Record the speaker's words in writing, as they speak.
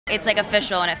it's like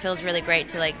official, and it feels really great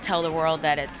to like tell the world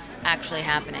that it's actually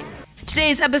happening.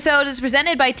 Today's episode is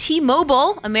presented by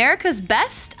T-Mobile, America's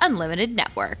best unlimited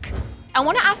network. I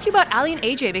want to ask you about Aly and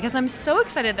AJ because I'm so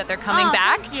excited that they're coming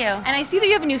back. Thank you. And I see that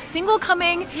you have a new single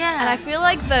coming. Yeah. And I feel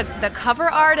like the cover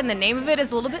art and the name of it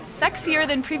is a little bit sexier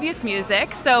than previous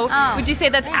music. So would you say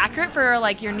that's accurate for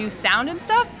like your new sound and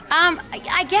stuff?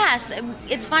 I guess.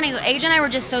 It's funny, AJ and I were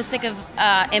just so sick of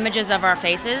images of our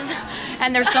faces,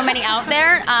 and there's so many out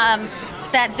there,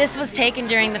 that this was taken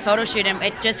during the photo shoot, and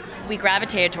we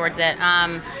gravitated towards it.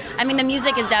 I mean, the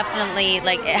music is definitely,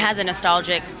 like, it has a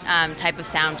nostalgic type of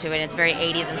sound to it. It's very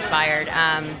 80s inspired,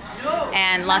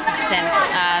 and lots of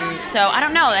synth. So I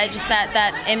don't know, just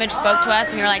that image spoke to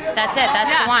us, and we were like, that's it,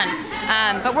 that's the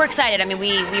one. But we're excited. I mean,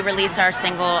 we released our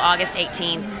single August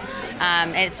 18th.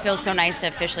 And it feels so nice to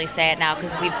officially say it now,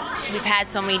 because we've had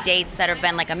so many dates that have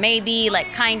been like a maybe,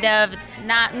 like kind of, it's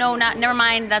not, no, not, never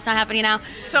mind, that's not happening now.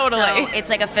 Totally. So it's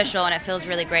like official, and it feels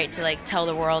really great to like tell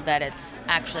the world that it's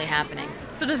actually happening.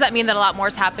 So does that mean that a lot more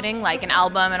is happening, like an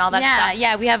album and all that stuff?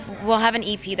 Yeah, we'll have an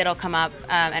EP that'll come up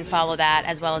and follow that,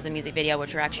 as well as a music video,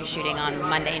 which we're actually shooting on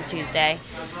Monday and Tuesday.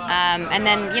 And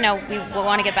then, you know, we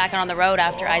want to get back on the road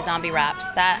after iZombie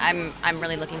wraps. That I'm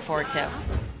really looking forward to.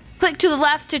 Click to the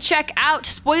left to check out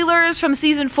spoilers from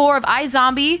season 4 of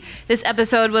iZombie. This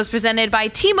episode was presented by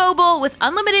T-Mobile. With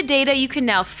unlimited data, you can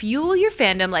now fuel your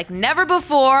fandom like never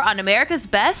before on America's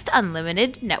best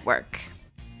unlimited network.